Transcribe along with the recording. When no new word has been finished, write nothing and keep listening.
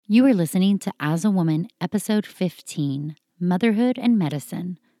You are listening to As a Woman, Episode 15, Motherhood and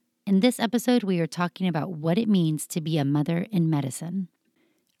Medicine. In this episode, we are talking about what it means to be a mother in medicine.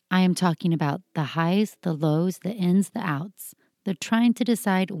 I am talking about the highs, the lows, the ins, the outs, the trying to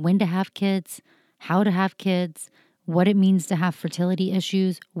decide when to have kids, how to have kids, what it means to have fertility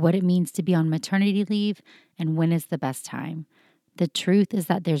issues, what it means to be on maternity leave, and when is the best time. The truth is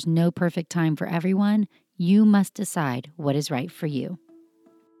that there's no perfect time for everyone. You must decide what is right for you.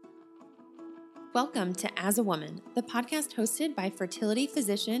 Welcome to As a Woman, the podcast hosted by fertility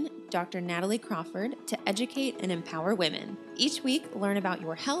physician Dr. Natalie Crawford to educate and empower women. Each week, learn about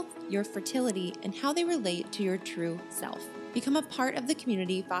your health, your fertility, and how they relate to your true self. Become a part of the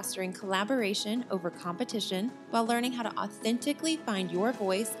community fostering collaboration over competition while learning how to authentically find your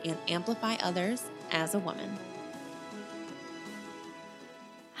voice and amplify others as a woman.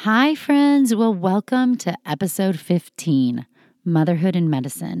 Hi, friends. Well, welcome to episode 15, Motherhood and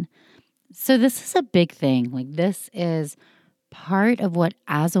Medicine. So this is a big thing. This is part of what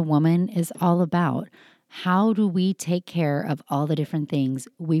As a Woman is all about. How do we take care of all the different things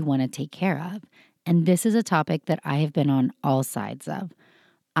we want to take care of? And this is a topic that I have been on all sides of.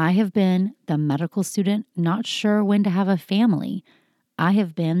 I have been the medical student not sure when to have a family. I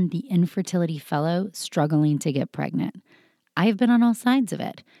have been the infertility fellow struggling to get pregnant. I have been on all sides of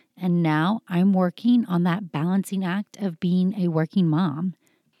it. And now I'm working on that balancing act of being a working mom.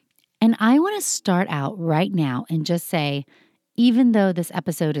 And I want to start out right now and just say, even though this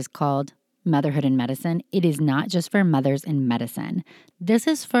episode is called Motherhood and Medicine, it is not just for mothers in medicine. This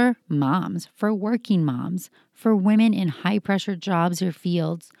is for moms, for working moms, for women in high-pressure jobs or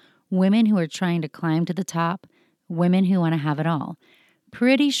fields, women who are trying to climb to the top, women who want to have it all.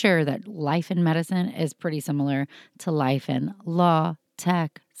 Pretty sure that life in medicine is pretty similar to life in law,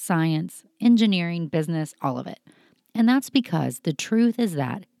 tech, science, engineering, business, all of it. And that's because the truth is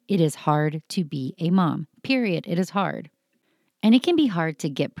that it is hard to be a mom, period. It is hard. And it can be hard to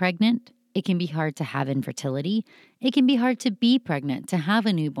get pregnant. It can be hard to have infertility. It can be hard to be pregnant, to have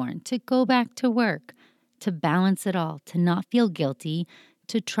a newborn, to go back to work, to balance it all, to not feel guilty,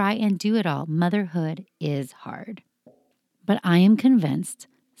 to try and do it all. Motherhood is hard. But I am convinced,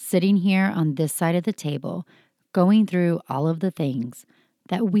 sitting here on this side of the table, going through all of the things,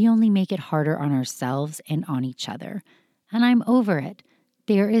 that we only make it harder on ourselves and on each other. And I'm over it.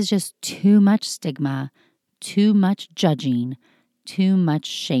 There is just too much stigma, too much judging, too much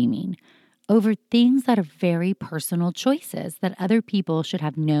shaming over things that are very personal choices that other people should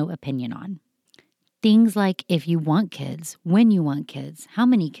have no opinion on. Things like if you want kids, when you want kids, how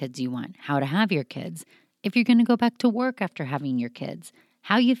many kids you want, how to have your kids, if you're going to go back to work after having your kids,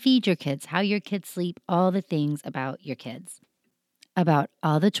 how you feed your kids, how your kids sleep, all the things about your kids, about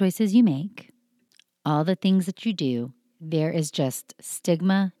all the choices you make, all the things that you do. There is just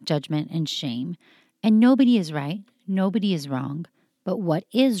stigma, judgment, and shame. And nobody is right. Nobody is wrong. But what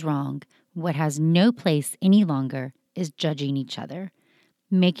is wrong, what has no place any longer, is judging each other.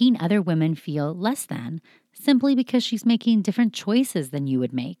 Making other women feel less than, simply because she's making different choices than you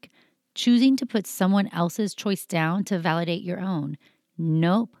would make. Choosing to put someone else's choice down to validate your own.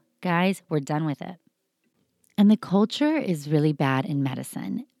 Nope, guys, we're done with it. And the culture is really bad in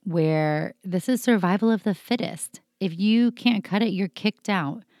medicine, where this is survival of the fittest. If you can't cut it, you're kicked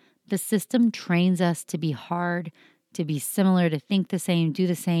out. The system trains us to be hard, to be similar, to think the same, do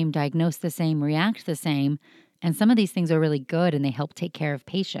the same, diagnose the same, react the same. And some of these things are really good and they help take care of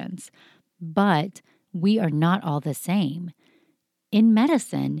patients. But we are not all the same. In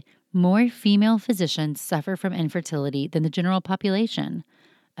medicine, more female physicians suffer from infertility than the general population.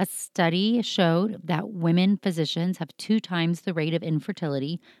 A study showed that women physicians have 2 times the rate of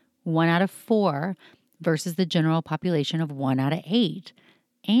infertility, 1 out of 4, versus the general population of 1 out of 8.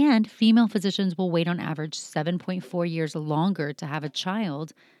 And female physicians will wait on average 7.4 years longer to have a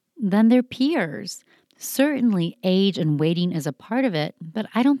child than their peers. Certainly, age and waiting is a part of it, but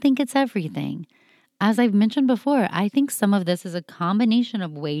I don't think it's everything. As I've mentioned before, I think some of this is a combination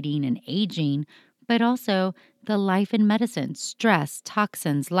of waiting and aging, but also the life in medicine, stress,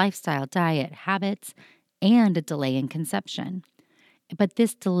 toxins, lifestyle, diet, habits, and a delay in conception. But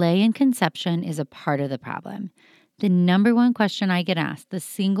this delay in conception is a part of the problem. The number one question I get asked, the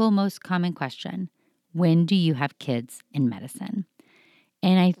single most common question, when do you have kids in medicine?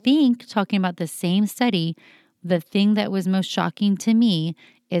 And I think, talking about the same study, the thing that was most shocking to me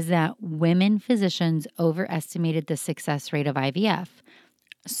is that women physicians overestimated the success rate of IVF.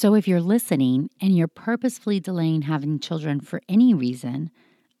 So if you're listening and you're purposefully delaying having children for any reason,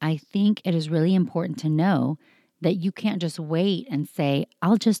 I think it is really important to know that you can't just wait and say,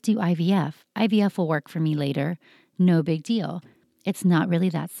 I'll just do IVF. IVF will work for me later. No big deal. It's not really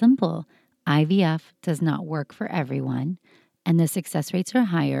that simple. IVF does not work for everyone, and the success rates are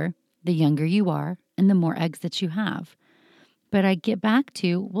higher the younger you are and the more eggs that you have. But I get back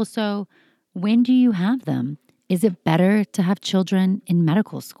to, well, so when do you have them? Is it better to have children in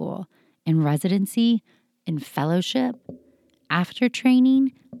medical school, in residency, in fellowship, after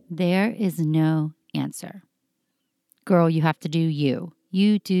training? There is no answer. Girl, you have to do you.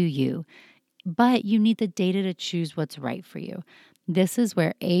 You do you. But you need the data to choose what's right for you. This is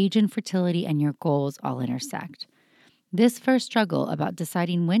where age and fertility and your goals all intersect. This first struggle about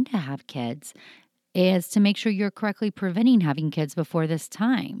deciding when to have kids is to make sure you're correctly preventing having kids before this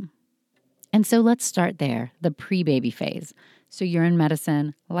time. And so let's start there, the pre-baby phase. So you're in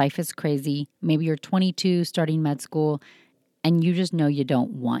medicine, life is crazy. Maybe you're 22, starting med school, and you just know you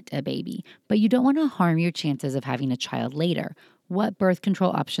don't want a baby, but you don't want to harm your chances of having a child later. What birth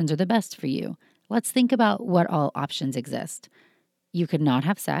control options are the best for you? Let's think about what all options exist. You could not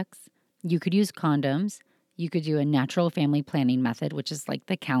have sex. You could use condoms. You could do a natural family planning method, which is like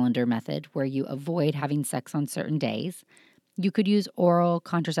the calendar method, where you avoid having sex on certain days. You could use oral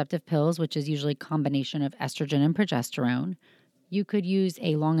contraceptive pills, which is usually a combination of estrogen and progesterone. You could use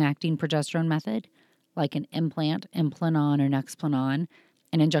a long-acting progesterone method, like an implant, Implanon or Nexplanon,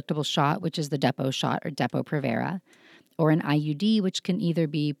 an injectable shot, which is the Depo shot or Depo-Provera, or an IUD, which can either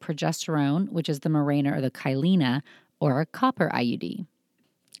be progesterone, which is the Mirena or the Kylena, or a copper IUD.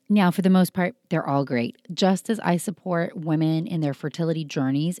 Now, for the most part, they're all great. Just as I support women in their fertility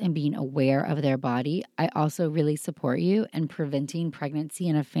journeys and being aware of their body, I also really support you in preventing pregnancy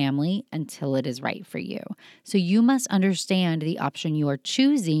in a family until it is right for you. So you must understand the option you are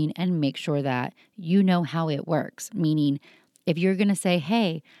choosing and make sure that you know how it works. Meaning, if you're going to say,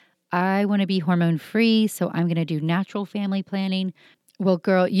 hey, I want to be hormone free, so I'm going to do natural family planning. Well,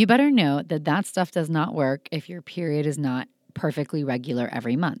 girl, you better know that that stuff does not work if your period is not perfectly regular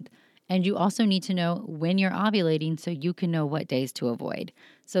every month. And you also need to know when you're ovulating so you can know what days to avoid.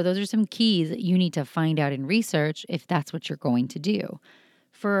 So those are some keys that you need to find out and research if that's what you're going to do.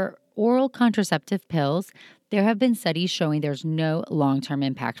 For oral contraceptive pills, there have been studies showing there's no long-term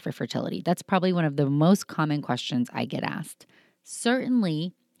impact for fertility. That's probably one of the most common questions I get asked.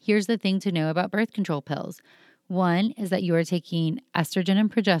 Certainly, here's the thing to know about birth control pills. One is that you are taking estrogen and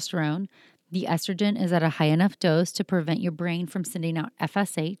progesterone. The estrogen is at a high enough dose to prevent your brain from sending out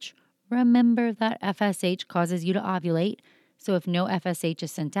FSH. Remember that FSH causes you to ovulate. So if no FSH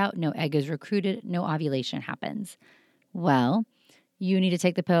is sent out, no egg is recruited, no ovulation happens. Well, you need to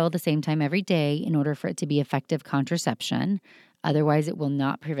take the pill the same time every day in order for it to be effective contraception. Otherwise, it will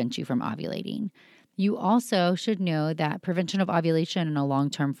not prevent you from ovulating. You also should know that prevention of ovulation in a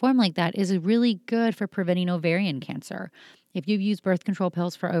long-term form like that is really good for preventing ovarian cancer. If you've used birth control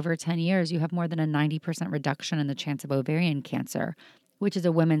pills for over 10 years, you have more than a 90% reduction in the chance of ovarian cancer, which is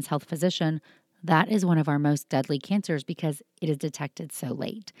a women's health physician. That is one of our most deadly cancers because it is detected so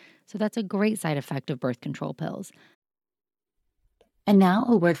late. So that's a great side effect of birth control pills. And now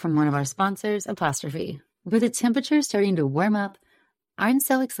a word from one of our sponsors, Apostrophe. With the temperature starting to warm up, I'm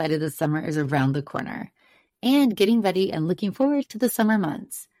so excited the summer is around the corner and getting ready and looking forward to the summer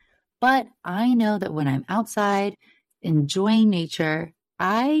months. But I know that when I'm outside, enjoying nature,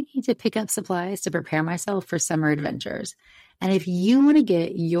 I need to pick up supplies to prepare myself for summer adventures. And if you want to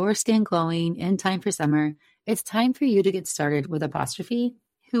get your skin glowing in time for summer, it's time for you to get started with Apostrophe,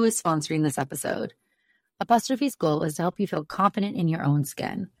 who is sponsoring this episode. Apostrophe's goal is to help you feel confident in your own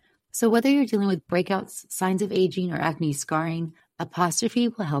skin. So whether you're dealing with breakouts, signs of aging, or acne scarring, Apostrophe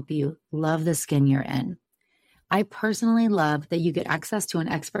will help you love the skin you're in. I personally love that you get access to an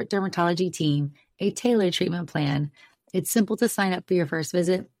expert dermatology team, a tailored treatment plan. It's simple to sign up for your first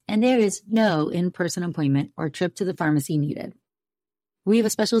visit, and there is no in-person appointment or trip to the pharmacy needed. We have a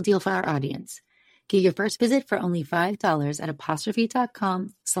special deal for our audience. Get your first visit for only $5 at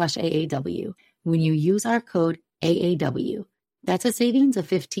apostrophe.com/AAW when you use our code AAW. That's a savings of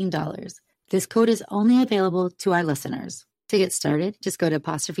 $15. This code is only available to our listeners. To get started, just go to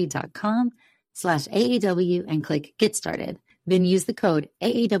apostrophe.com/AAW and click Get Started. Then use the code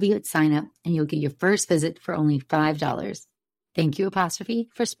AAW at sign up and you'll get your first visit for only $5. Thank you, Apostrophe,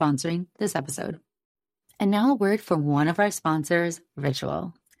 for sponsoring this episode. And now a word from one of our sponsors,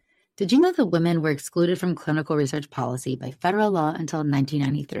 Ritual. Did you know that women were excluded from clinical research policy by federal law until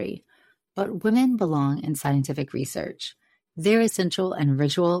 1993? But women belong in scientific research. They're essential and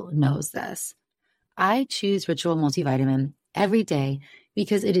Ritual knows this. I choose Ritual multivitamin every day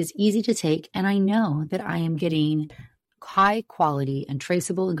because it is easy to take and I know that I am getting high quality and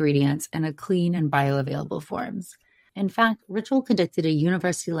traceable ingredients in a clean and bioavailable forms. In fact, Ritual conducted a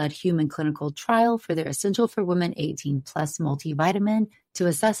university-led human clinical trial for their Essential for Women 18 Plus multivitamin to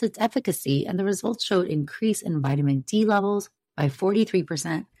assess its efficacy, and the results showed increase in vitamin D levels by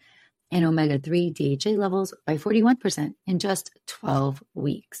 43% and omega-3 DHA levels by 41% in just 12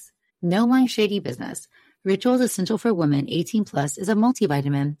 weeks. No my shady business. Ritual's Essential for Women 18 Plus is a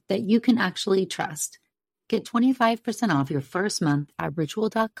multivitamin that you can actually trust. Get 25% off your first month at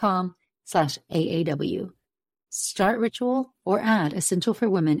ritual.com/AAW. Start Ritual or add Essential for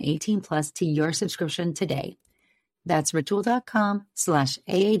Women 18 Plus to your subscription today. That's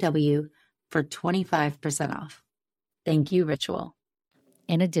ritual.com/AAW for 25% off. Thank you, Ritual.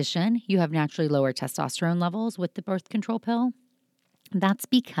 In addition, you have naturally lower testosterone levels with the birth control pill. That's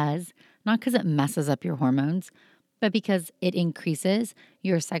not because it messes up your hormones, but because it increases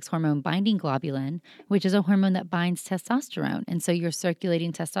your sex hormone binding globulin, which is a hormone that binds testosterone. And so your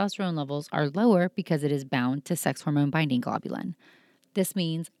circulating testosterone levels are lower because it is bound to sex hormone binding globulin. This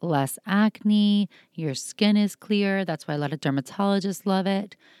means less acne, your skin is clear. That's why a lot of dermatologists love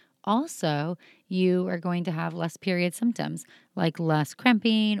it. Also, you are going to have less period symptoms like less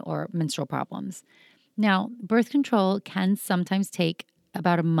cramping or menstrual problems. Now, birth control can sometimes take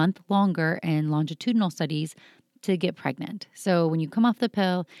about a month longer in longitudinal studies to get pregnant. So when you come off the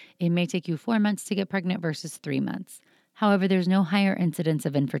pill, it may take you 4 months to get pregnant versus 3 months. However, there's no higher incidence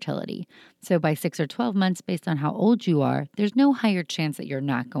of infertility. So by 6 or 12 months, based on how old you are, there's no higher chance that you're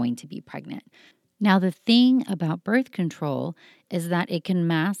not going to be pregnant. Now, the thing about birth control is that it can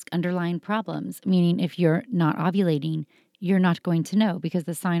mask underlying problems, meaning if you're not ovulating, you're not going to know because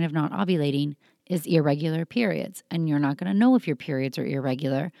the sign of not ovulating is irregular periods. And you're not going to know if your periods are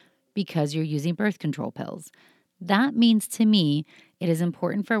irregular because you're using birth control pills. That means to me, it is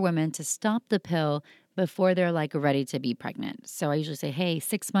important for women to stop the pill before they're ready to be pregnant. So I usually say, hey,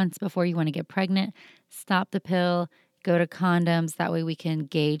 6 months before you want to get pregnant, stop the pill, go to condoms. That way we can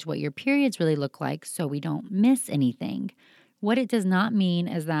gauge what your periods really look like so we don't miss anything. What it does not mean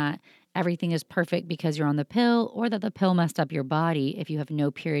is that everything is perfect because you're on the pill or that the pill messed up your body if you have no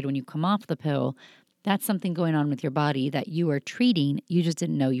period when you come off the pill. That's something going on with your body that you are treating. You just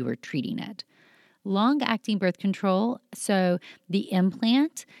didn't know you were treating it. Long-acting birth control, so the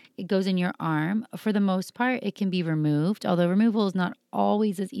implant, it goes in your arm. For the most part, it can be removed, although removal is not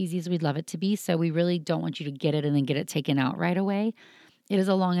always as easy as we'd love it to be, so we really don't want you to get it and then get it taken out right away. It is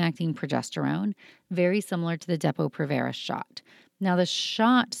a long-acting progesterone, very similar to the Depo-Provera shot. Now, the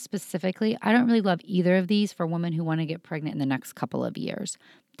shot specifically, I don't really love either of these for women who want to get pregnant in the next couple of years.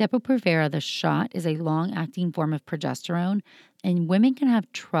 Depo-Provera, the shot, is a long-acting form of progesterone, and women can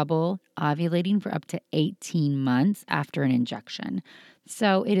have trouble ovulating for up to 18 months after an injection.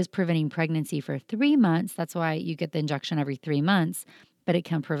 So it is preventing pregnancy for 3 months. That's why you get the injection every 3 months, but it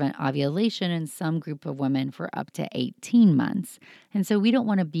can prevent ovulation in some group of women for up to 18 months. And so we don't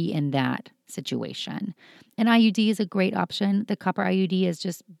want to be in that situation. An IUD is a great option. The copper IUD is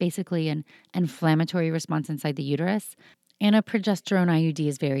just basically an inflammatory response inside the uterus. And a progesterone IUD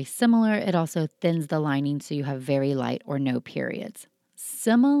is very similar. It also thins the lining so you have very light or no periods.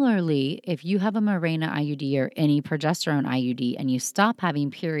 Similarly, if you have a Mirena IUD or any progesterone IUD and you stop having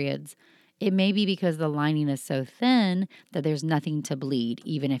periods, it may be because the lining is so thin that there's nothing to bleed,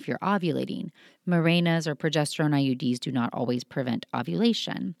 even if you're ovulating. Mirenas or progesterone IUDs do not always prevent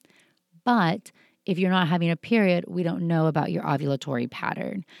ovulation. But if you're not having a period, we don't know about your ovulatory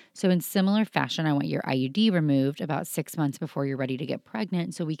pattern. So in similar fashion, I want your IUD removed about 6 months before you're ready to get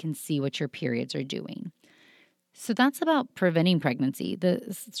pregnant so we can see what your periods are doing. So that's about preventing pregnancy.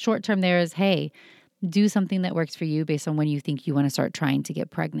 The short term there is, hey, do something that works for you based on when you think you want to start trying to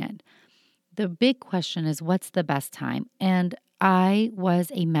get pregnant. The big question is, what's the best time? And I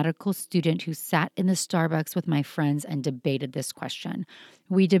was a medical student who sat in the Starbucks with my friends and debated this question.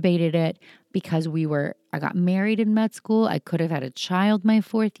 We debated it because I got married in med school. I could have had a child my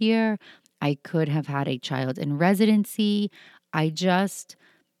 4th year. I could have had a child in residency. I just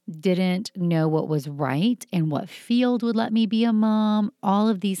didn't know what was right and what field would let me be a mom, all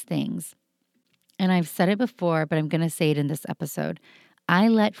of these things. And I've said it before, but I'm going to say it in this episode. I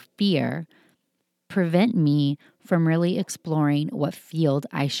let fear prevent me from really exploring what field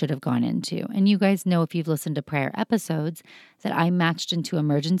I should have gone into. And you guys know, if you've listened to prior episodes, that I matched into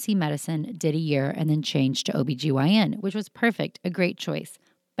emergency medicine, did a year, and then changed to OBGYN, which was perfect, a great choice.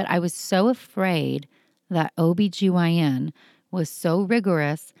 But I was so afraid that OBGYN was so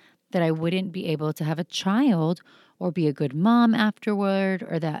rigorous that I wouldn't be able to have a child or be a good mom afterward,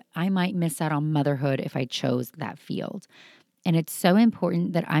 or that I might miss out on motherhood if I chose that field. And it's so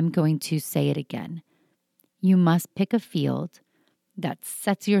important that I'm going to say it again. You must pick a field that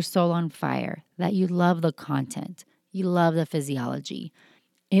sets your soul on fire, that you love the content, You love the physiology.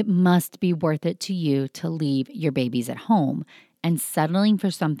 It must be worth it to you to leave your babies at home and settling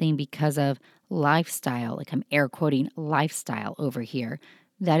for something because of lifestyle, like I'm air quoting lifestyle over here,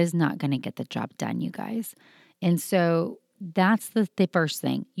 that is not going to get the job done, you guys. And so that's the first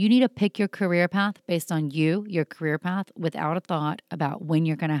thing. You need to pick your career path based on you, your career path, without a thought about when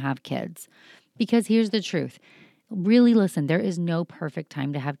you're going to have kids. Because here's the truth. Really listen, there is no perfect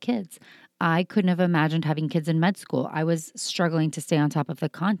time to have kids. I couldn't have imagined having kids in med school. I was struggling to stay on top of the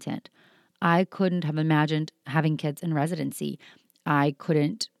content. I couldn't have imagined having kids in residency. I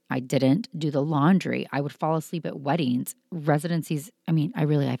didn't do the laundry. I would fall asleep at weddings. Residencies,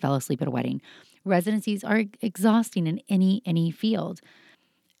 I fell asleep at a wedding. Residencies are exhausting in any field.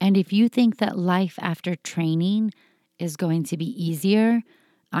 And if you think that life after training is going to be easier,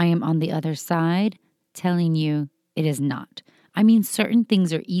 I am on the other side telling you it is not. Certain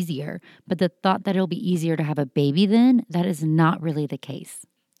things are easier, but the thought that it'll be easier to have a baby then, that is not really the case.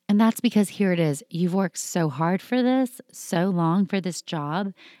 And that's because here it is. You've worked so hard for this, so long for this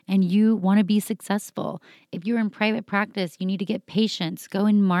job, and you want to be successful. If you're in private practice, you need to get patients, go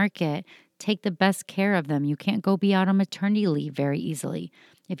and market, take the best care of them. You can't go be out on maternity leave very easily.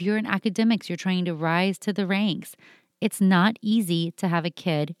 If you're in academics, you're trying to rise to the ranks. It's not easy to have a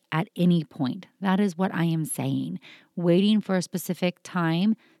kid at any point. That is what I am saying. Waiting for a specific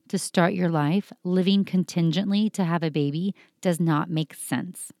time to start your life, living contingently to have a baby, does not make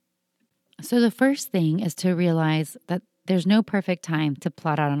sense. So the first thing is to realize that there's no perfect time to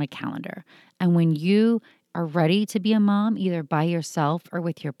plot out on a calendar. And when you are ready to be a mom, either by yourself or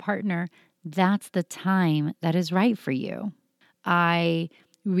with your partner, that's the time that is right for you. I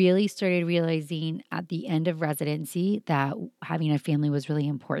really started realizing at the end of residency that having a family was really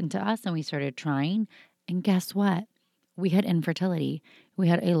important to us, and we started trying. And guess what? We had infertility. We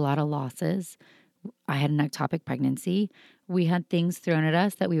had a lot of losses. I had an ectopic pregnancy. We had things thrown at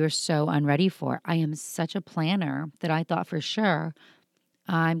us that we were so unready for. I am such a planner that I thought for sure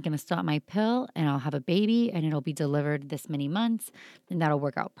I'm going to stop my pill and I'll have a baby and it'll be delivered this many months and that'll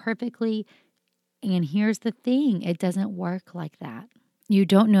work out perfectly. And here's the thing, it doesn't work like that. You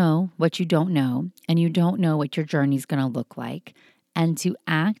don't know what you don't know, and you don't know what your journey is going to look like. And to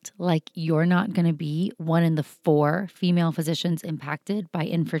act like you're not going to be one in the 4 female physicians impacted by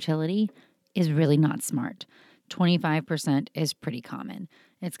infertility is really not smart. 25% is pretty common.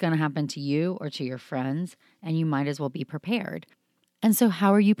 It's going to happen to you or to your friends, and you might as well be prepared. And so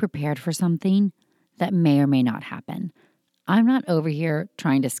how are you prepared for something that may or may not happen? I'm not over here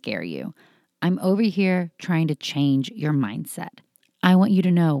trying to scare you. I'm over here trying to change your mindset. I want you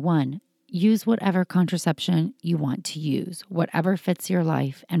to know, 1, use whatever contraception you want to use, whatever fits your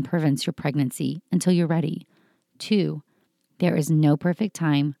life and prevents your pregnancy until you're ready. 2, there is no perfect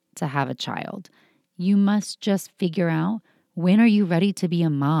time to have a child. You must just figure out, when are you ready to be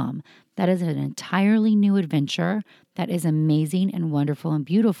a mom? That is an entirely new adventure that is amazing and wonderful and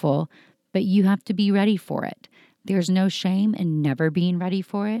beautiful, but you have to be ready for it. There's no shame in never being ready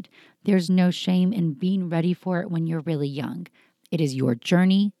for it. There's no shame in being ready for it when you're really young. It is your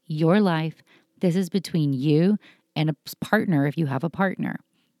journey, your life. This is between you and a partner if you have a partner.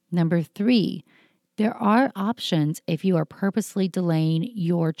 Number 3, there are options if you are purposely delaying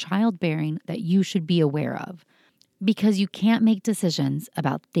your childbearing that you should be aware of, because you can't make decisions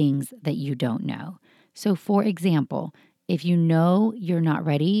about things that you don't know. So for example, if you know you're not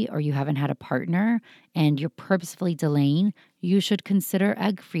ready or you haven't had a partner and you're purposefully delaying, you should consider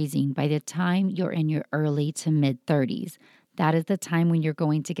egg freezing by the time you're in your early to mid 30s. That is the time when you're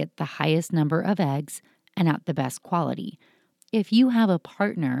going to get the highest number of eggs and at the best quality. If you have a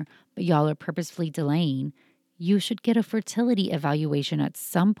partner, but y'all are purposefully delaying, you should get a fertility evaluation at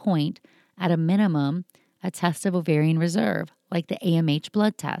some point, at a minimum, a test of ovarian reserve, like the AMH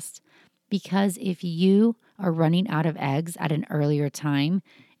blood test. Because if you are running out of eggs at an earlier time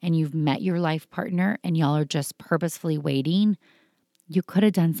and you've met your life partner and y'all are just purposefully waiting, you could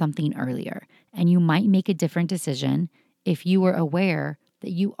have done something earlier, and you might make a different decision if you were aware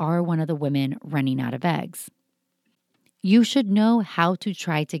that you are one of the women running out of eggs. You should know how to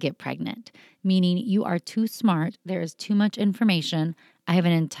try to get pregnant, meaning you are too smart. There is too much information. I have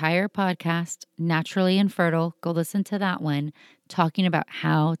an entire podcast, Naturally Infertile. Go listen to that one, talking about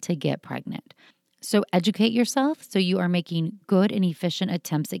how to get pregnant. So educate yourself so you are making good and efficient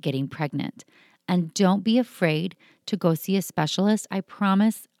attempts at getting pregnant. And don't be afraid to go see a specialist. I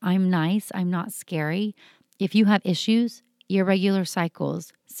promise I'm nice. I'm not scary. If you have issues, irregular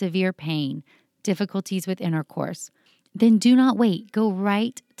cycles, severe pain, difficulties with intercourse, then do not wait. Go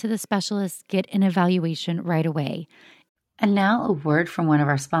right to the specialist, get an evaluation right away. And now a word from one of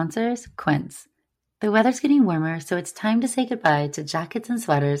our sponsors, Quince. The weather's getting warmer, so it's time to say goodbye to jackets and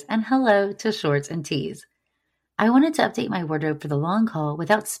sweaters and hello to shorts and tees. I wanted to update my wardrobe for the long haul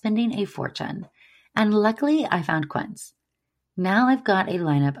without spending a fortune, and luckily I found Quince. Now I've got a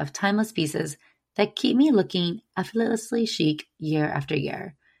lineup of timeless pieces that keep me looking effortlessly chic year after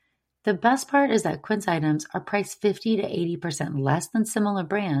year. The best part is that Quince items are priced 50 to 80% less than similar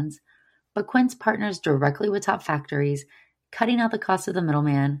brands, but Quince partners directly with top factories, cutting out the cost of the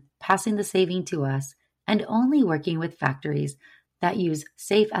middleman, passing the saving to us, and only working with factories that use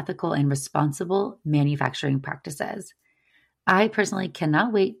safe, ethical, and responsible manufacturing practices. I personally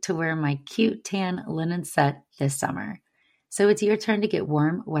cannot wait to wear my cute tan linen set this summer. So it's your turn to get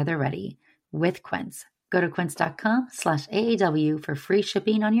warm weather ready with Quince. Go to quince.com/AAW for free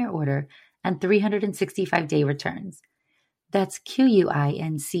shipping on your order and 365-day returns. That's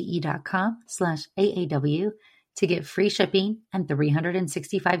QUINCE.com/AAW to get free shipping and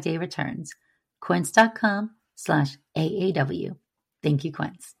 365-day returns. Quince.com/AAW. Thank you,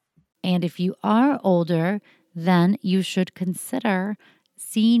 Quince. And if you are older, then you should consider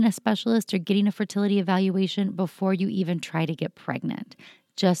seeing a specialist or getting a fertility evaluation before you even try to get pregnant,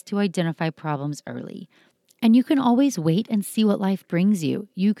 just to identify problems early. And you can always wait and see what life brings you.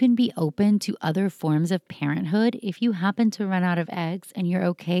 You can be open to other forms of parenthood if you happen to run out of eggs and you're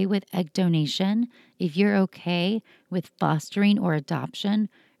okay with egg donation, if you're okay with fostering or adoption,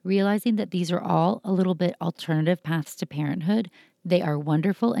 realizing that these are all a little bit alternative paths to parenthood. They are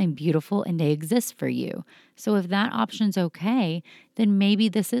wonderful and beautiful and they exist for you. So if that option's okay, then maybe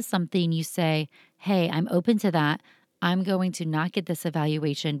this is something you say, hey, I'm open to that. I'm going to not get this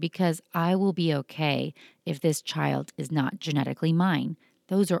evaluation because I will be okay if this child is not genetically mine.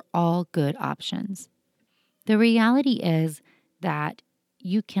 Those are all good options. The reality is that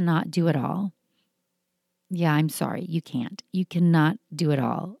you cannot do it all. Yeah, I'm sorry, you can't. You cannot do it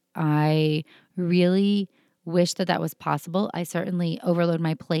all. I really wish that that was possible. I certainly overload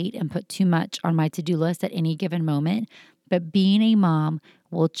my plate and put too much on my to-do list at any given moment, but being a mom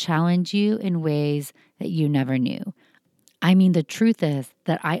will challenge you in ways that you never knew. I mean, the truth is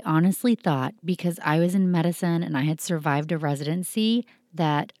that I honestly thought because I was in medicine and I had survived a residency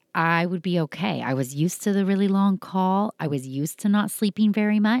that I would be okay. I was used to the really long call. I was used to not sleeping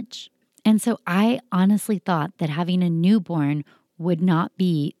very much. And so I honestly thought that having a newborn would not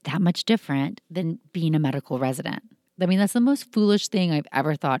be that much different than being a medical resident. I mean, that's the most foolish thing I've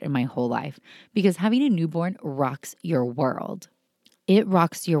ever thought in my whole life because having a newborn rocks your world. It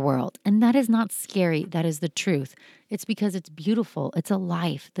rocks your world. And that is not scary. That is the truth. It's because it's beautiful. It's a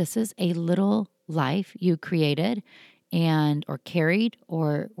life. This is a little life you created and or carried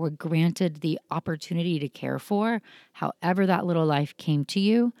or were granted the opportunity to care for, however that little life came to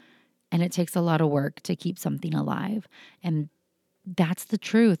you. And it takes a lot of work to keep something alive. And that's the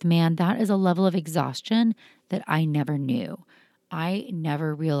truth, man. That is a level of exhaustion that I never knew. I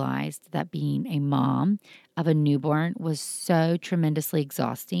never realized that being a mom of a newborn was so tremendously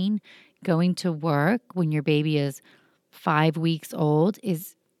exhausting. Going to work when your baby is 5 weeks old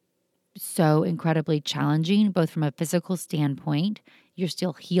is so incredibly challenging, both from a physical standpoint. You're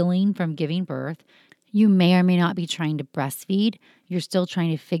still healing from giving birth. You may or may not be trying to breastfeed. You're still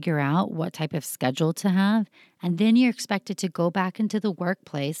trying to figure out what type of schedule to have. And then you're expected to go back into the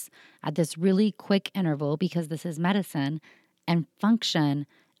workplace at this really quick interval because this is medicine and function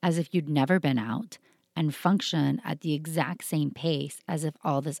as if you'd never been out and function at the exact same pace as if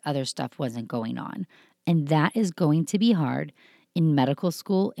all this other stuff wasn't going on. And that is going to be hard in medical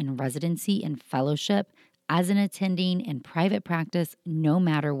school, in residency, in fellowship, as an attending in private practice, no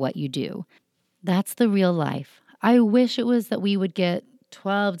matter what you do. That's the real life. I wish it was that we would get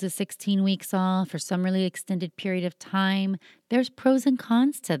 12 to 16 weeks off for some really extended period of time. There's pros and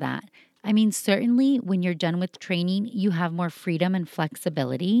cons to that. I mean, certainly when you're done with training, you have more freedom and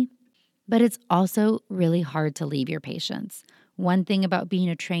flexibility, but it's also really hard to leave your patients. One thing about being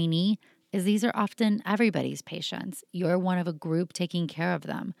a trainee is these are often everybody's patients. You're one of a group taking care of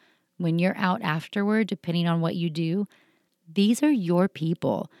them. When you're out afterward, depending on what you do, these are your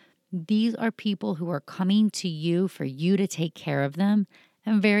people. These are people who are coming to you for you to take care of them.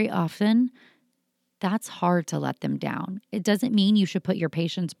 And very often, that's hard to let them down. It doesn't mean you should put your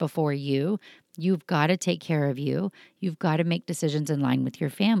patients before you. You've got to take care of you. You've got to make decisions in line with your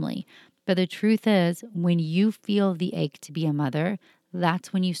family. But the truth is, when you feel the ache to be a mother,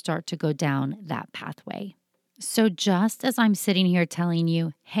 that's when you start to go down that pathway. So just as I'm sitting here telling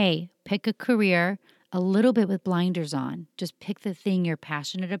you, hey, pick a career a little bit with blinders on, just pick the thing you're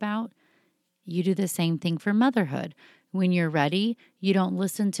passionate about, you do the same thing for motherhood. When you're ready, you don't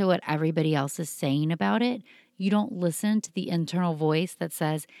listen to what everybody else is saying about it. You don't listen to the internal voice that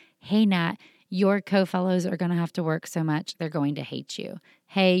says, hey, Nat, Your co-fellows are going to have to work so much, they're going to hate you.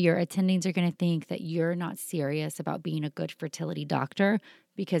 Hey, your attendings are going to think that you're not serious about being a good fertility doctor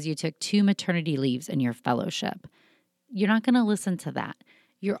because you took 2 maternity leaves in your fellowship. You're not going to listen to that.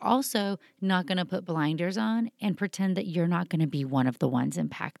 You're also not going to put blinders on and pretend that you're not going to be one of the ones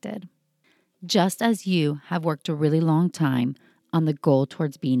impacted. Just as you have worked a really long time on the goal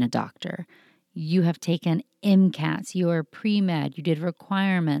towards being a doctor, you have taken MCATs, you are pre-med, you did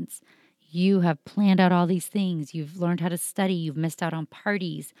requirements, you have planned out all these things, you've learned how to study, you've missed out on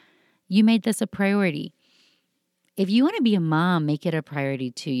parties, you made this a priority. If you want to be a mom, make it a priority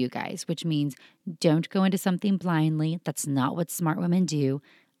too, you guys, which means don't go into something blindly. That's not what smart women do.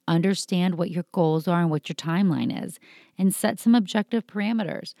 Understand what your goals are and what your timeline is, and set some objective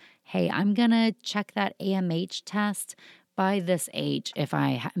parameters. Hey, I'm going to check that AMH test by this age if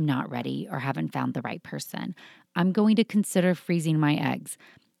I am not ready or haven't found the right person. I'm going to consider freezing my eggs.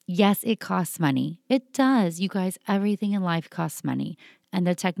 Yes, it costs money. It does. You guys, everything in life costs money. And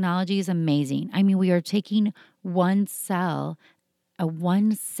the technology is amazing. I mean, we are taking one cell, a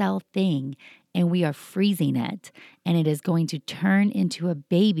 1 cell thing, and we are freezing it. And it is going to turn into a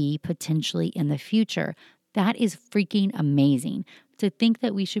baby potentially in the future. That is freaking amazing. To think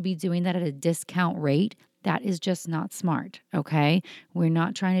that we should be doing that at a discount rate, that is just not smart, okay? We're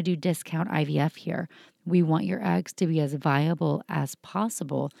not trying to do discount IVF here. We want your eggs to be as viable as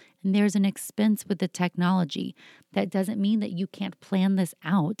possible. And there's an expense with the technology. That doesn't mean that you can't plan this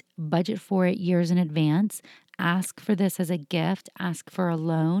out, budget for it years in advance, ask for this as a gift, ask for a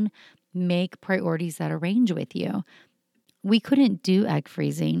loan, make priorities that arrange with you. We couldn't do egg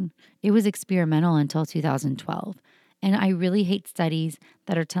freezing. It was experimental until 2012. And I really hate studies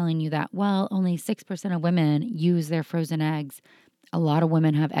that are telling you that, well, only 6% of women use their frozen eggs. A lot of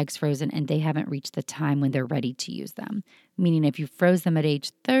women have eggs frozen and they haven't reached the time when they're ready to use them. Meaning, if you froze them at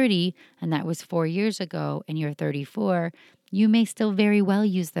age 30, and that was 4 years ago, and you're 34, you may still very well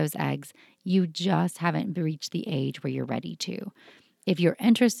use those eggs. You just haven't reached the age where you're ready to. If you're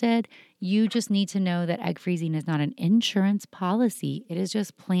interested, you just need to know that egg freezing is not an insurance policy. It is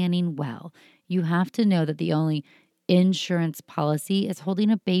just planning well. You have to know that the only insurance policy is holding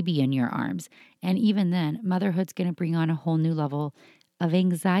a baby in your arms. And even then, motherhood's going to bring on a whole new level of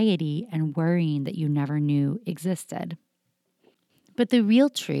anxiety and worrying that you never knew existed. But the real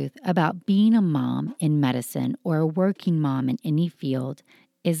truth about being a mom in medicine or a working mom in any field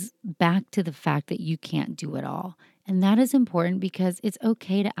is back to the fact that you can't do it all. And that is important because it's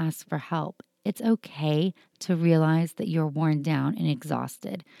okay to ask for help. It's okay to realize that you're worn down and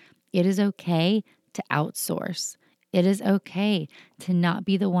exhausted. It is okay to outsource. It is okay to not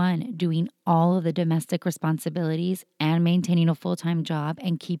be the one doing all of the domestic responsibilities and maintaining a full-time job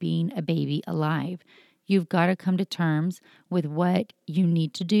and keeping a baby alive. You've got to come to terms with what you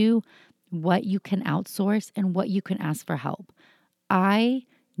need to do, what you can outsource, and what you can ask for help. I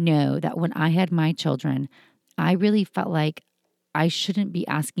know that when I had my children, I really felt like I shouldn't be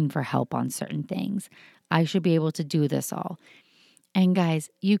asking for help on certain things. I should be able to do this all. And guys,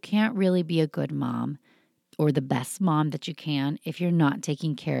 you can't really be a good mom or the best mom that you can if you're not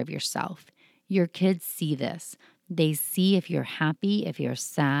taking care of yourself. Your kids see this. They see if you're happy, if you're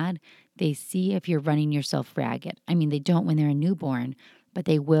sad. They see if you're running yourself ragged. I mean, they don't when they're a newborn, but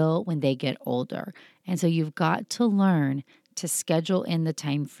they will when they get older. And so you've got to learn to schedule in the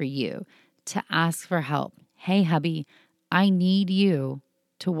time for you, to ask for help. Hey, hubby, I need you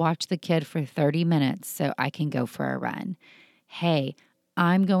to watch the kid for 30 minutes so I can go for a run. Hey,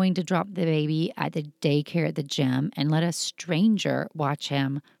 I'm going to drop the baby at the daycare at the gym and let a stranger watch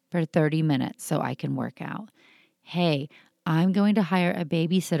him for 30 minutes so I can work out. Hey, I'm going to hire a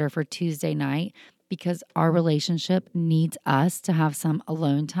babysitter for Tuesday night because our relationship needs us to have some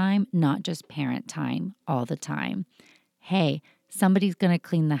alone time, not just parent time all the time. Hey, somebody's going to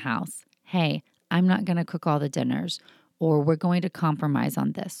clean the house. Hey, I'm not going to cook all the dinners, or we're going to compromise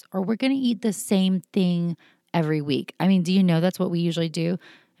on this, or we're going to eat the same thing every week. I mean, do you know that's what we usually do?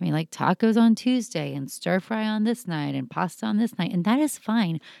 I mean, like tacos on Tuesday and stir fry on this night and pasta on this night. And that is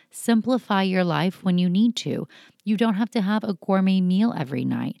fine. Simplify your life when you need to. You don't have to have a gourmet meal every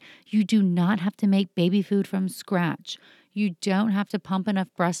night. You do not have to make baby food from scratch. You don't have to pump enough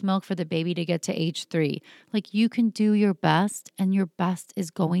breast milk for the baby to get to age 3. Like, you can do your best, and your best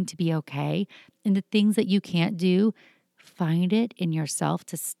is going to be okay. And the things that you can't do, find it in yourself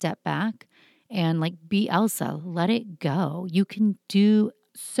to step back and like be Elsa, let it go. You can do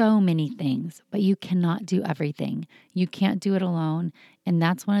so many things, but you cannot do everything. You can't do it alone. And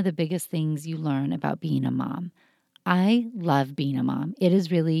that's one of the biggest things you learn about being a mom. I love being a mom. It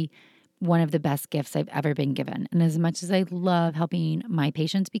is really one of the best gifts I've ever been given. And as much as I love helping my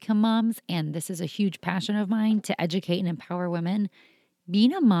patients become moms, and this is a huge passion of mine to educate and empower women,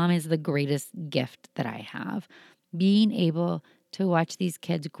 being a mom is the greatest gift that I have. Being able to watch these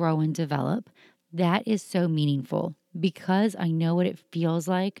kids grow and develop, that is so meaningful because I know what it feels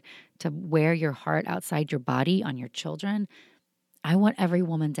like to wear your heart outside your body on your children. I want every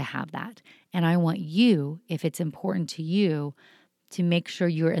woman to have that. And I want you, if it's important to you, to make sure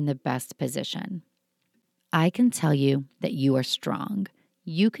you're in the best position. I can tell you that you are strong.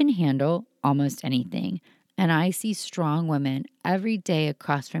 You can handle almost anything. And I see strong women every day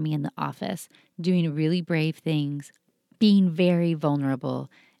across from me in the office doing really brave things, being very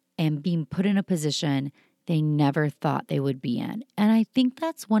vulnerable, and being put in a position they never thought they would be in. And I think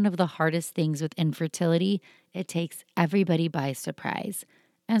that's one of the hardest things with infertility. It takes everybody by surprise.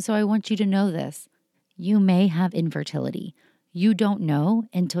 And so I want you to know this. You may have infertility. You don't know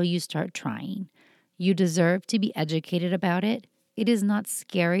until you start trying. You deserve to be educated about it. It is not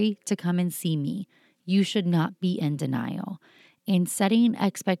scary to come and see me. You should not be in denial. And setting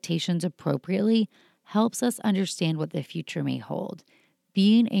expectations appropriately helps us understand what the future may hold.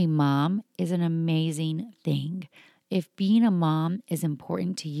 Being a mom is an amazing thing. If being a mom is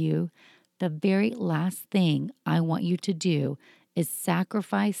important to you, the very last thing I want you to do is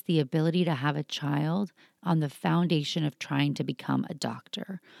sacrifice the ability to have a child on the foundation of trying to become a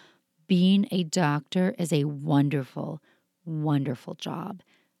doctor. Being a doctor is a wonderful, wonderful job.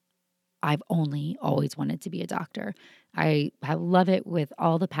 I've only always wanted to be a doctor. I love it with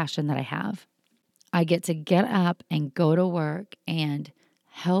all the passion that I have. I get to get up and go to work and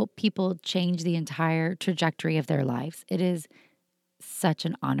help people change the entire trajectory of their lives. It is such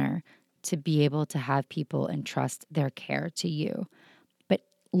an honor to be able to have people entrust their care to you. But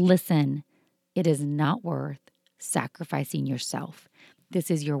listen, it is not worth sacrificing yourself. This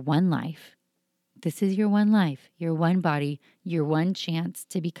is your one life. This is your one life, your one body, your one chance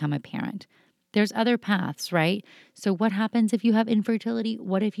to become a parent. There's other paths, right? So what happens if you have infertility?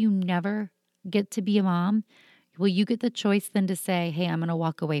 What if you never get to be a mom? Well, you get the choice then to say, hey, I'm going to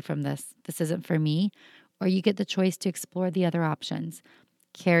walk away from this. This isn't for me. Or you get the choice to explore the other options.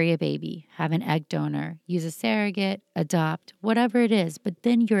 Carry a baby, have an egg donor, use a surrogate, adopt, whatever it is. But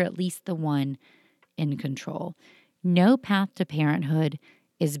then you're at least the one in control. No path to parenthood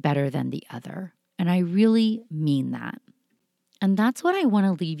is better than the other. And I really mean that. And that's what I want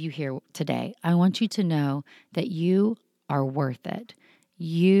to leave you here today. I want you to know that you are worth it.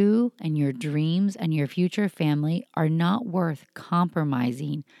 You and your dreams and your future family are not worth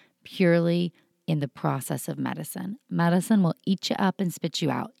compromising purely in the process of medicine. Medicine will eat you up and spit you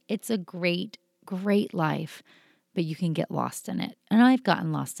out. It's a great, great life, but you can get lost in it. And I've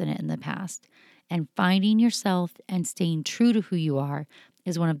gotten lost in it in the past. And finding yourself and staying true to who you are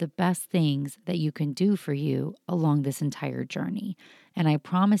is one of the best things that you can do for you along this entire journey. And I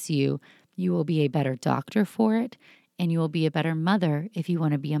promise you, you will be a better doctor for it, and you will be a better mother if you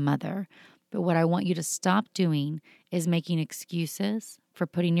want to be a mother. But what I want you to stop doing is making excuses for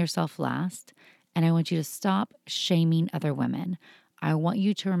putting yourself last, and I want you to stop shaming other women. I want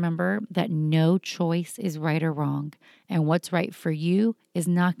you to remember that no choice is right or wrong, and what's right for you is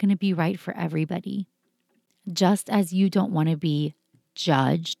not going to be right for everybody. Just as you don't want to be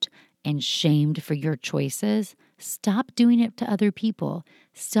judged and shamed for your choices, stop doing it to other people.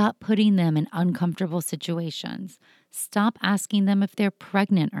 Stop putting them in uncomfortable situations. Stop asking them if they're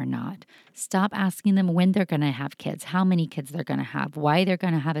pregnant or not. Stop asking them when they're going to have kids, how many kids they're going to have, why they're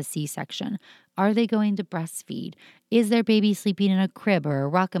going to have a C-section. Are they going to breastfeed? Is their baby sleeping in a crib or a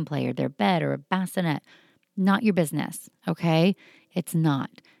rockin' play or their bed or a bassinet? Not your business, okay? It's not.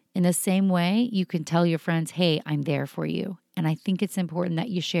 In the same way, you can tell your friends, hey, I'm there for you. And I think it's important that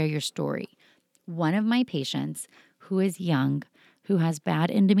you share your story. One of my patients who is young, who has bad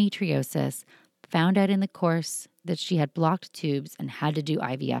endometriosis, found out in the course that she had blocked tubes and had to do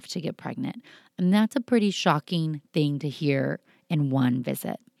IVF to get pregnant. And that's a pretty shocking thing to hear in one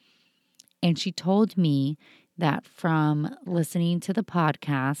visit. And she told me that from listening to the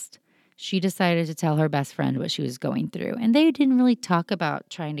podcast, she decided to tell her best friend what she was going through. And they didn't really talk about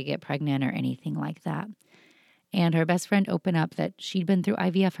trying to get pregnant or anything like that. And her best friend opened up that she'd been through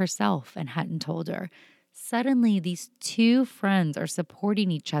IVF herself and hadn't told her. Suddenly, these two friends are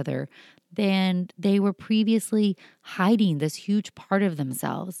supporting each other. Then they were previously hiding this huge part of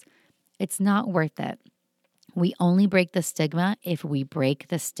themselves. It's not worth it. We only break the stigma if we break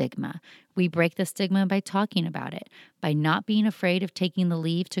the stigma. We break the stigma by talking about it, by not being afraid of taking the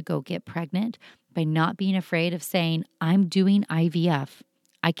leave to go get pregnant, by not being afraid of saying, I'm doing IVF.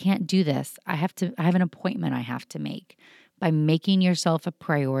 I can't do this. I have an appointment I have to make. By making yourself a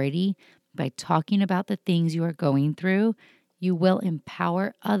priority, by talking about the things you are going through, you will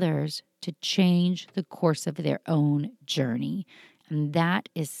empower others to change the course of their own journey. And that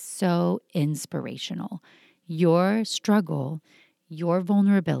is so inspirational. Your struggle, your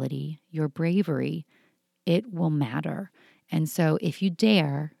vulnerability, your bravery, it will matter. And so if you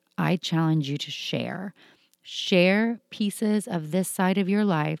dare, I challenge you to share. Share pieces of this side of your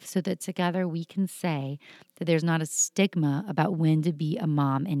life so that together we can say that there's not a stigma about when to be a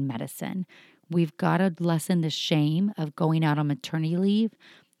mom in medicine. We've got to lessen the shame of going out on maternity leave,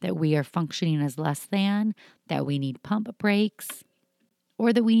 that we are functioning as less than, that we need pump breaks,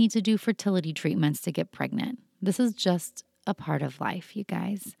 or that we need to do fertility treatments to get pregnant. This is just a part of life, you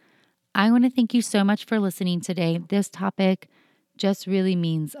guys. I want to thank you so much for listening today. This topic just really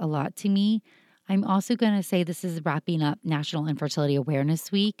means a lot to me. I'm also going to say this is wrapping up National Infertility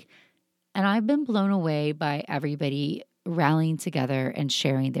Awareness Week, and I've been blown away by everybody rallying together and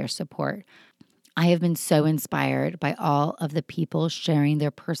sharing their support. I have been so inspired by all of the people sharing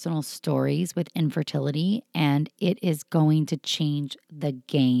their personal stories with infertility, and it is going to change the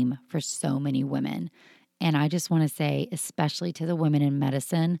game for so many women. And I just want to say, especially to the women in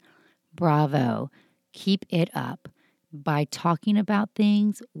medicine, bravo, keep it up. By talking about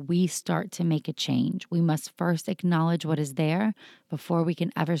things, we start to make a change. We must first acknowledge what is there before we can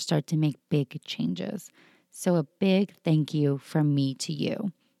ever start to make big changes. So a big thank you from me to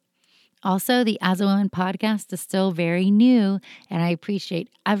you. Also, the As a Woman podcast is still very new, and I appreciate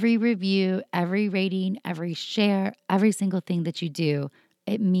every review, every rating, every share, every single thing that you do.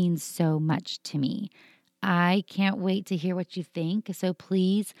 It means so much to me. I can't wait to hear what you think. So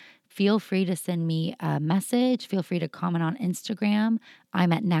please feel free to send me a message. Feel free to comment on Instagram.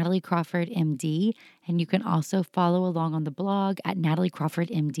 I'm at Natalie Crawford MD, and you can also follow along on the blog at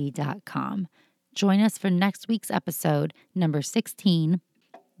nataliecrawfordmd.com. Join us for next week's episode, number 16,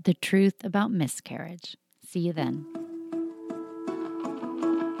 The Truth About Miscarriage. See you then.